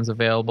programs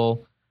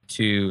available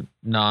to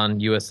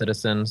non-U.S.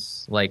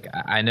 citizens? Like,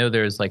 I know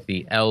there's like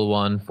the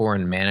L1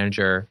 foreign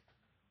manager,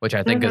 which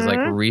I think has like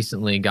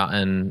recently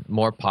gotten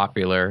more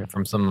popular.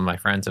 From some of my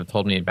friends have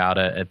told me about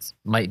it. It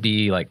might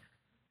be like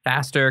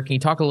faster. Can you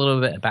talk a little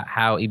bit about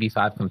how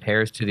EB5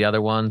 compares to the other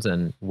ones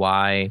and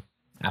why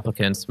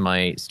applicants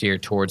might steer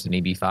towards an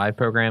EB5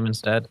 program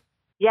instead?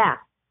 Yeah,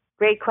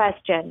 great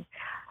question.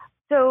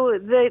 So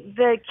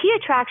the key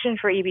attraction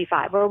for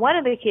EB5, or one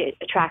of the key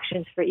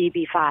attractions for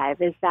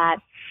EB5, is that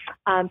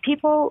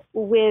people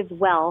with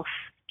wealth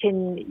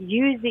can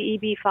use the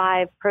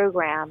EB5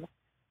 program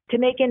to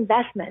make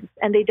investments,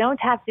 and they don't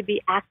have to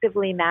be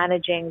actively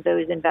managing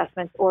those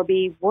investments or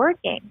be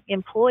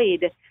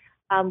employed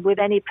with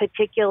any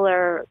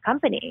particular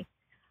company.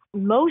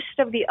 Most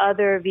of the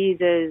other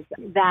visas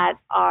that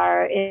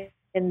are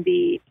in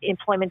the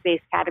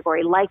employment-based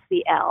category, like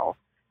the L,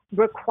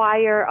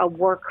 require a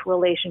work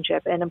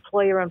relationship, an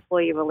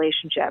employer-employee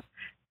relationship.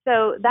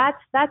 So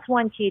that's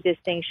one key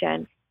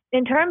distinction.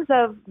 In terms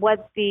of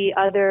what the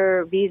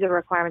other visa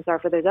requirements are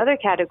for those other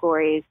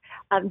categories,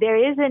 there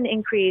is an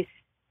increase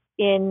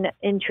in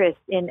interest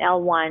in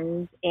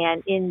L1s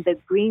and in the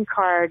green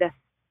card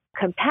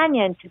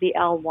companion to the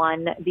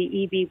L1,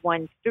 the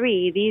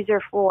EB-1-3. These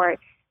are for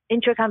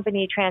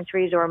intracompany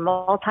transferees or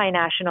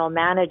multinational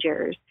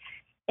managers.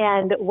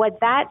 And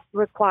what that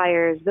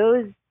requires,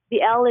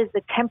 the L is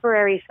the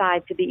temporary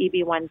side to the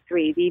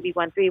EB-1-3. The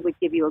EB-1-3 would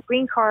give you a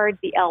green card.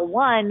 The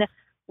L1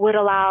 would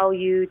allow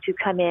you to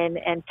come in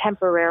and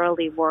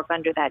temporarily work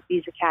under that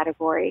visa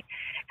category.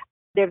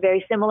 They're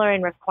very similar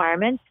in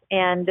requirements,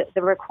 and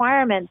the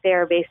requirement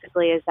there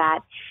basically is that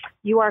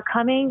the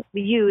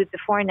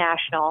foreign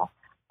national,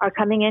 are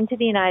coming into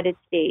the United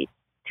States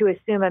to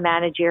assume a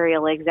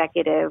managerial,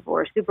 executive,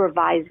 or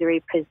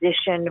supervisory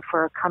position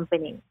for a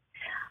company.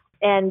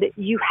 And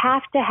you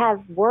have to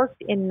have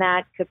worked in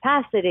that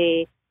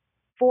capacity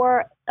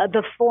for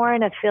the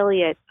foreign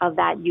affiliate of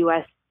that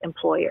U.S.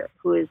 employer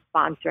who is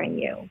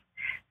sponsoring you.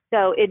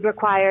 So it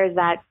requires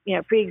that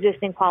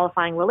pre-existing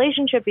qualifying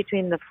relationship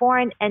between the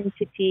foreign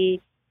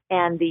entity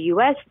and the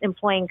U.S.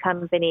 employing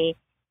company,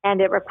 and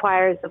it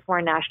requires the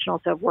foreign national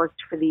to have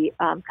worked for the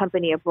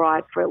company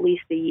abroad for at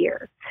least a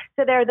year.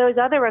 So there are those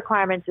other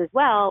requirements as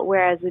well,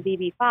 whereas with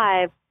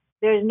EB-5,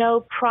 there's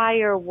no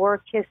prior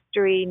work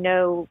history,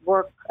 no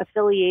work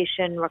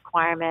affiliation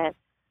requirement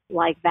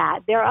like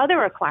that. There are other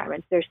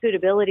requirements. There are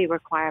suitability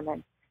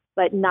requirements,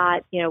 but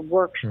not,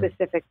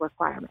 work-specific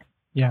requirements.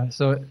 Yeah,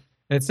 so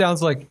it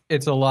sounds like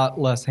it's a lot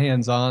less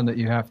hands-on that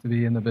you have to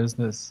be in the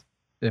business,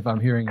 if I'm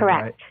hearing you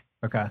right.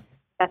 Okay.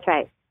 That's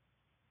right.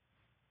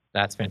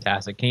 That's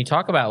fantastic. Can you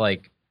talk about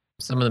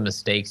some of the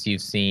mistakes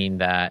you've seen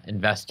that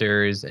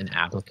investors and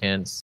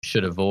applicants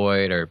should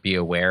avoid or be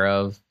aware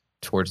of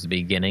towards the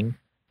beginning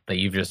that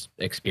you've just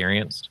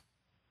experienced?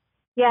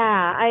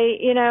 Yeah,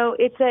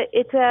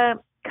 it's a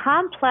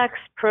complex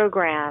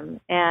program,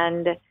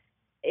 and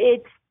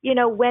it's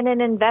when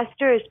an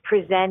investor is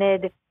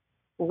presented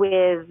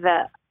with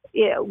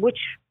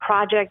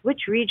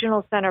which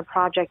regional center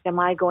project am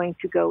I going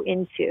to go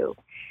into,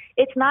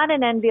 it's not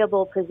an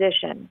enviable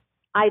position,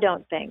 I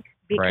don't think,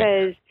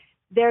 because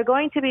they're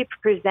going to be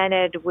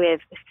presented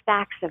with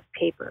stacks of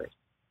papers,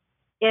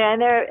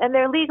 and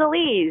they're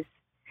legalese.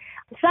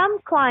 Some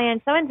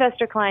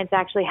investor clients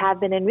actually have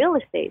been in real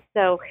estate,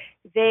 so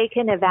they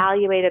can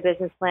evaluate a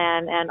business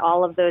plan and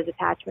all of those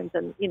attachments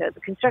and,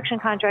 the construction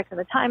contracts and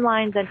the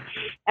timelines and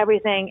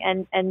everything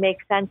and make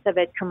sense of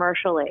it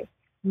commercially.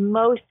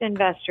 Most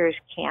investors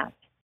can't.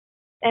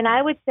 And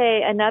I would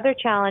say another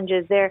challenge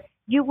is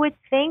you would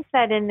think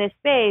that in this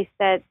space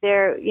that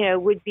there,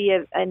 would be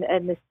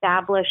an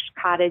established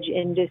cottage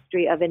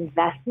industry of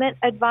investment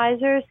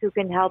advisors who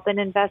can help an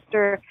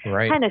investor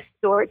kind of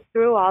sort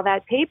through all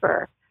that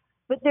paper.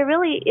 But there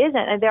really isn't.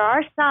 And there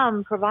are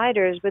some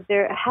providers, but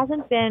there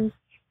hasn't been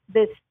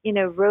this,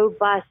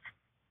 robust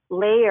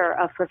layer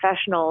of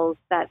professionals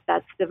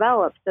that's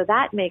developed. So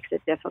that makes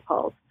it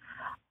difficult.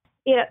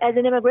 As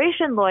an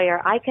immigration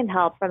lawyer, I can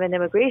help from an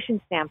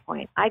immigration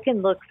standpoint. I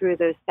can look through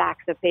those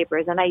stacks of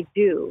papers, and I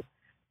do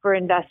for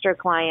investor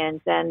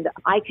clients, and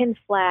I can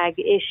flag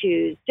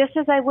issues just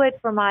as I would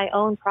for my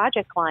own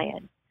project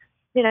clients.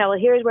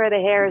 Here's where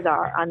the hairs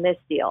are on this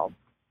deal.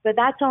 But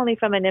that's only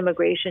from an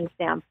immigration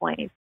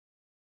standpoint.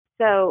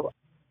 So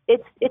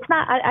it's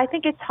not. I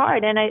think it's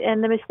hard,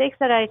 and the mistakes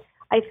that I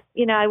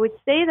would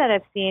say that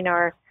I've seen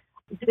are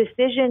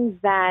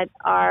decisions that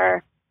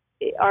are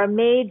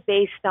made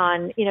based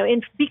on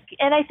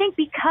and I think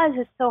because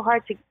it's so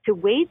hard to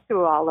wade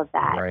through all of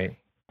that. Right.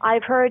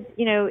 I've heard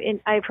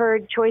I've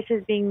heard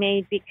choices being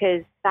made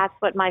because that's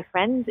what my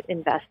friend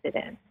invested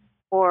in,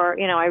 or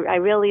I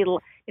really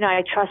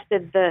I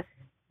trusted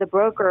the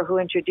broker who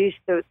introduced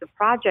the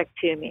project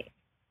to me.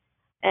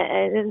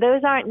 And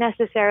those aren't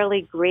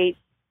necessarily great,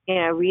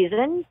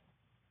 reasons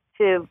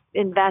to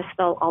invest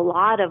a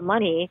lot of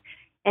money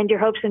and your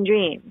hopes and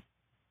dreams.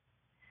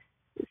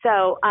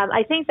 So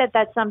I think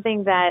that's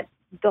something that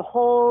the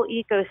whole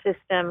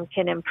ecosystem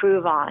can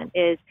improve on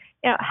is,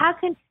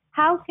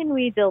 how can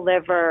we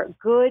deliver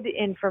good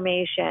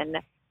information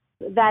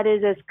that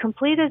is as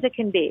complete as it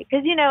can be?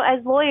 Because,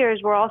 as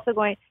lawyers, we're also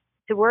going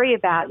to worry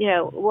about,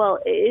 well,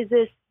 is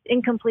this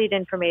incomplete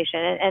information?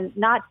 And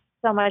not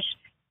so much.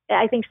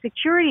 I think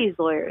securities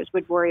lawyers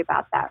would worry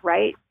about that,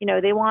 right?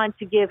 They want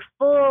to give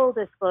full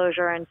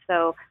disclosure. And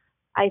so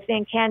I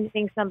think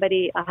handing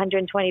somebody a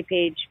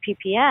 120-page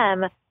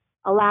PPM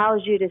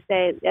allows you to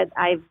say that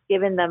I've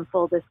given them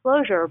full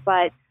disclosure.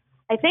 But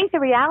I think the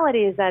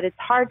reality is that it's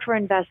hard for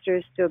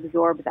investors to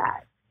absorb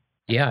that.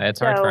 Yeah, it's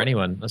hard for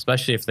anyone,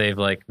 especially if they've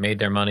like made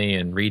their money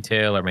in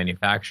retail or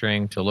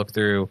manufacturing, to look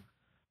through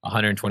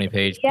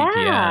 120-page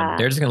PPM.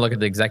 They're just going to look at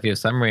the executive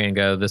summary and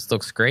go, this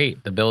looks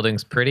great. The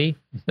building's pretty.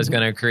 It's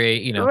going to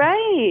create,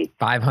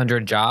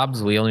 500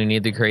 jobs. We only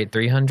need to create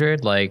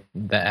 300. Like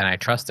that, and I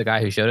trust the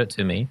guy who showed it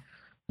to me.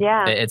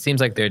 Yeah. It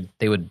seems like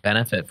they would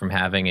benefit from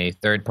having a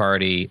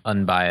third-party,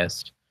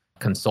 unbiased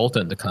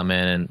consultant to come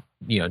in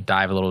and,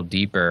 dive a little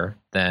deeper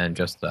than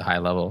just the high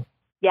level.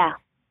 Yeah.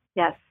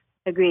 Yes.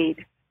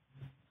 Agreed.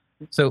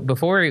 So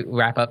before we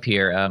wrap up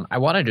here, I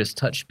want to just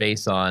touch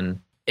base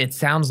on, it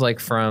sounds like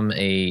from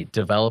a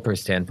developer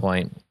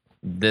standpoint,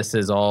 this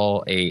is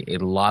all a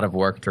lot of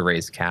work to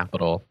raise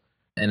capital.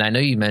 And I know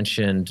you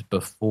mentioned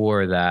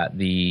before that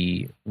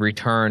the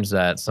returns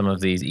that some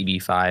of these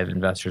EB5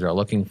 investors are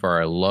looking for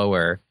are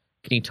lower.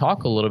 Can you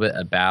talk a little bit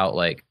about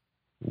like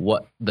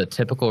what the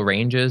typical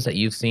ranges that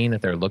you've seen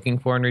that they're looking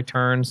for in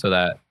return, so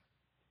that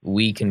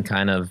we can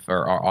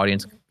or our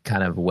audience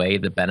kind of weigh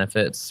the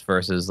benefits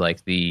versus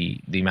like the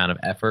amount of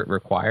effort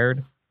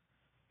required?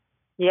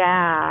 Yeah,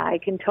 I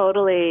can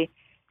totally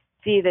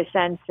see the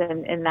sense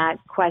in that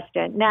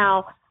question.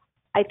 Now,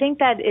 I think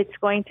that it's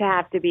going to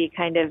have to be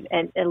kind of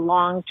a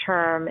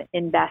long-term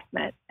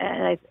investment,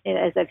 and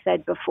as I've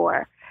said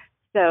before.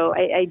 So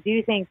I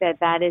do think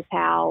that is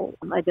how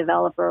a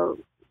developer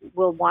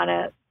will want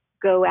to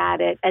go at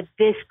it at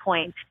this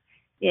point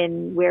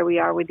in where we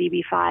are with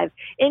EB5.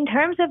 In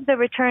terms of the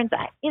returns,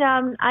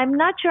 I'm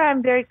not sure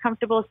I'm very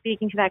comfortable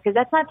speaking to that, because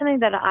that's not something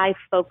that I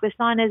focus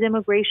on as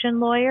immigration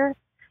lawyer.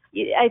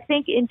 I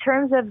think in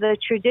terms of the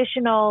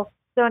traditional,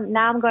 so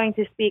now I'm going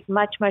to speak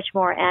much, much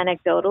more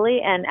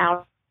anecdotally and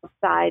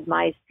outside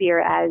my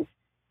sphere as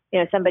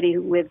somebody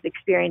with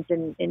experience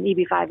in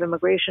EB5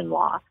 immigration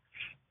law.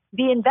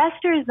 The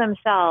investors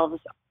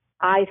themselves,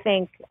 I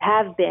think,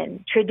 have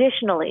been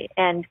traditionally,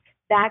 and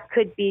that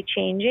could be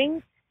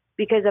changing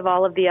because of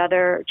all of the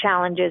other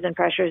challenges and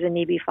pressures in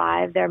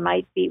EB5.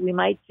 We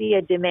might see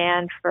a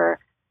demand for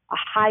a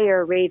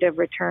higher rate of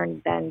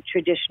return than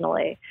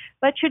traditionally.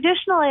 But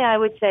traditionally, I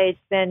would say it's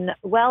been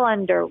well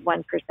under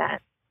 1%.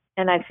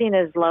 And I've seen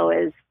as low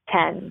as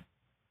 10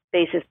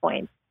 basis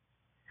points.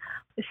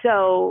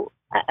 So,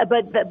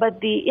 but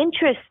the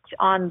interest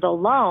on the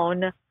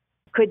loan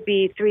could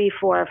be 3,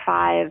 4,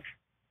 5%,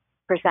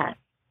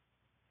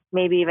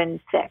 maybe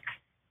even 6.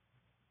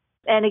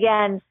 And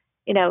again,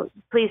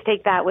 please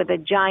take that with a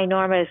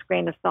ginormous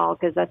grain of salt,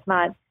 because that's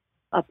not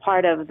a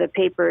part of the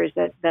papers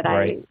that Right.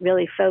 I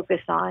really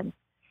focus on.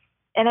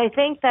 And I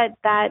think that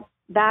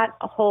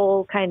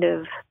whole kind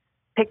of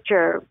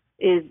picture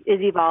is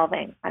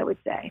evolving, I would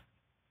say.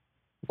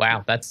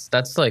 Wow, that's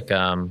like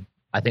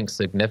I think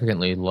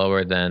significantly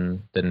lower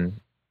than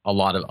a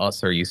lot of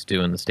us are used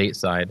to in the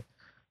stateside.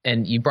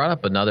 And you brought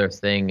up another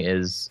thing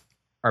is,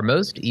 are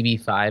most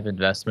EB5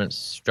 investments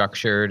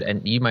structured,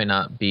 and you might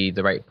not be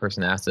the right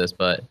person to ask this,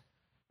 but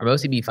are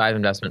most EB5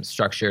 investments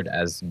structured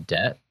as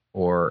debt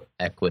or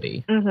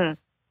equity? Mm-hmm.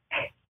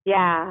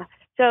 Yeah.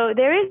 So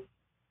there is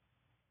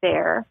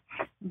there,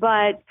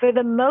 but for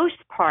the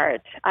most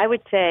part, I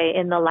would say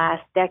in the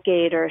last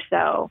decade or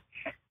so,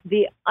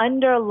 the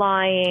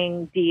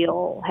underlying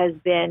deal has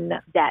been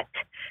debt.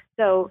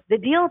 So the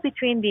deal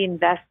between the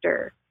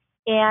investor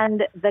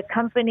and the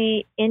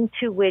company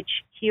into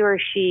which he or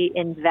she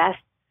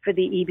invests for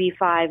the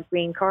EB5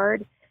 green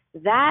card,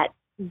 that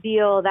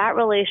deal, that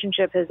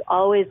relationship has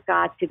always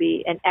got to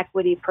be an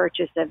equity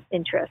purchase of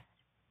interest.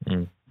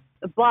 Mm.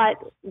 But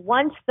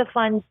once the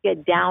funds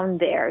get down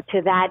there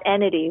to that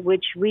entity,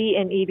 which we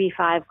in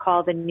EB5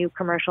 call the new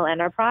commercial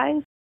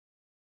enterprise,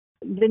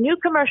 the new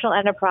commercial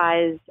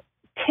enterprise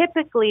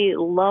typically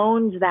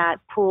loans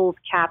that pooled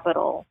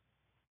capital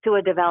to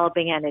a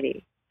developing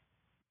entity,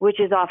 which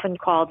is often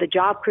called the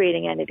job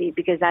creating entity,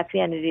 because that's the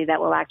entity that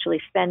will actually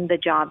spend the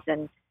jobs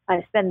and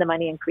spend the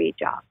money and create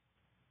jobs.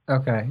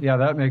 Okay. Yeah,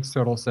 that makes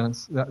total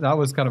sense. That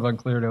was kind of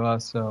unclear to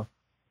us. So,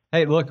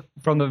 hey, look,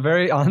 from the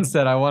very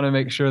onset, I want to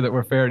make sure that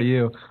we're fair to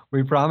you.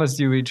 We promised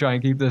you we'd try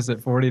and keep this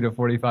at 40 to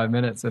 45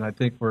 minutes, and I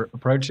think we're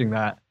approaching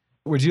that.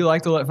 Would you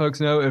like to let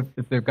folks know if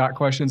they've got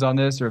questions on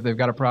this, or if they've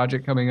got a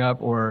project coming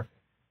up, or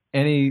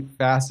any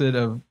facet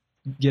of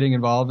getting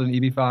involved in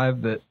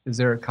EB5? Is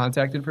there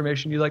contact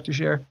information you'd like to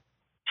share?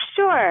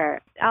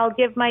 Sure. I'll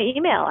give my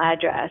email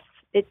address.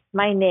 It's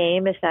my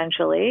name,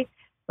 essentially.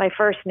 My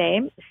first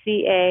name,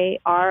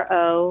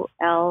 CAROLYN,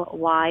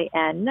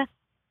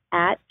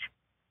 at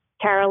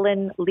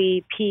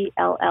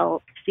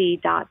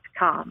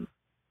CarolynLeePLLC.com.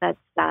 That's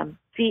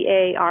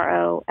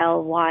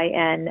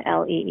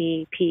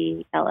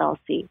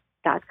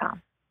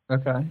CarolynLeePLLC.com.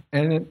 Okay.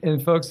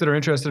 And folks that are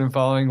interested in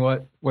following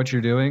what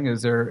you're doing,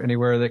 is there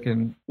anywhere they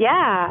can?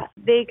 Yeah,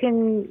 they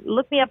can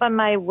look me up on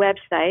my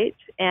website,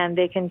 and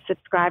they can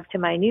subscribe to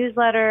my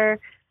newsletter.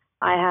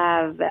 I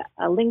have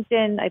a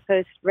LinkedIn. I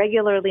post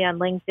regularly on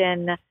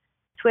LinkedIn,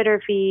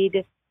 Twitter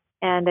feed,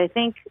 and I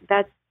think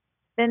that's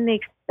been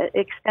the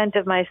extent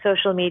of my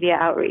social media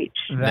outreach.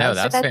 No,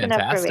 that's enough for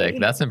fantastic. me.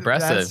 That's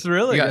impressive. That's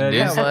really you got good.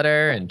 Yeah.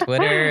 newsletter and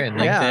Twitter and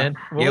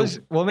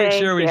LinkedIn. We'll make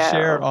Thank sure we you.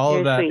 share all You're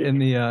of that sweet. in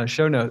the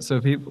show notes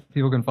so people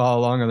can follow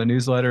along on the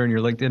newsletter and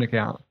your LinkedIn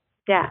account.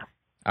 Yeah.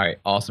 All right,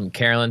 awesome.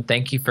 Carolyn,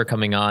 thank you for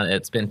coming on.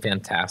 It's been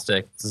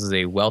fantastic. This is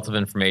a wealth of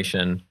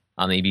information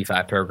on the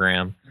EB5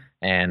 program,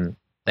 and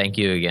thank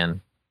you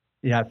again.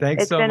 Yeah,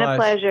 thanks so much. It's been a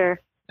pleasure.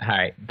 All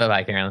right,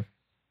 bye-bye, Carolyn.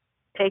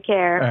 Take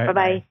care. All right,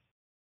 Bye-bye. bye.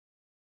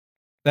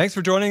 Thanks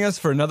for joining us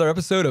for another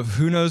episode of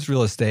Who Knows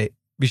Real Estate.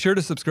 Be sure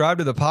to subscribe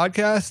to the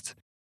podcast,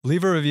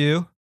 leave a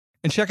review,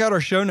 and check out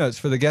our show notes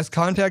for the guest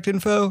contact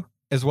info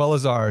as well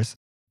as ours.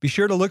 Be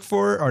sure to look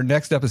for our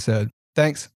next episode. Thanks.